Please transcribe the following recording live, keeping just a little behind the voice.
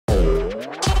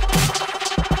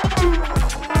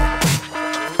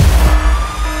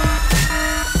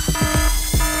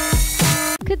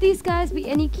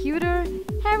any cuter?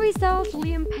 Harry Styles,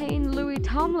 Liam Payne, Louis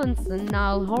Tomlinson,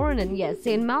 Niall Horan, and yes,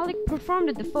 Zayn Malik performed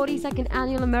at the 42nd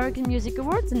Annual American Music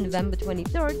Awards on November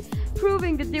 23rd,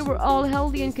 proving that they were all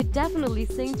healthy and could definitely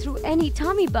sing through any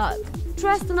tummy bug.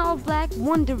 Dressed in all black,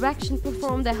 One Direction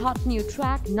performed their hot new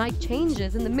track, Night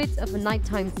Changes, in the midst of a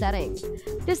nighttime setting.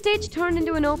 The stage turned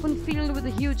into an open field with a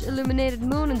huge illuminated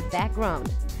moon in the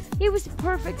background. It was the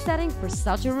perfect setting for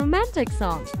such a romantic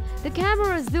song. The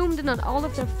camera zoomed in on all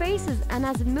of their faces, and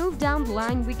as it moved down the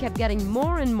line, we kept getting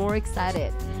more and more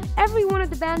excited. Every one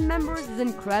of the band members is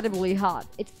incredibly hot.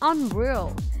 It's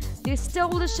unreal. They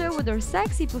stole the show with their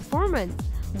sexy performance.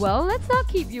 Well, let's not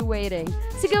keep you waiting.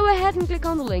 So go ahead and click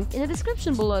on the link in the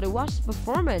description below to watch the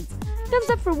performance. Thumbs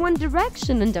up for One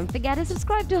Direction, and don't forget to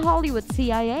subscribe to Hollywood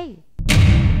CIA.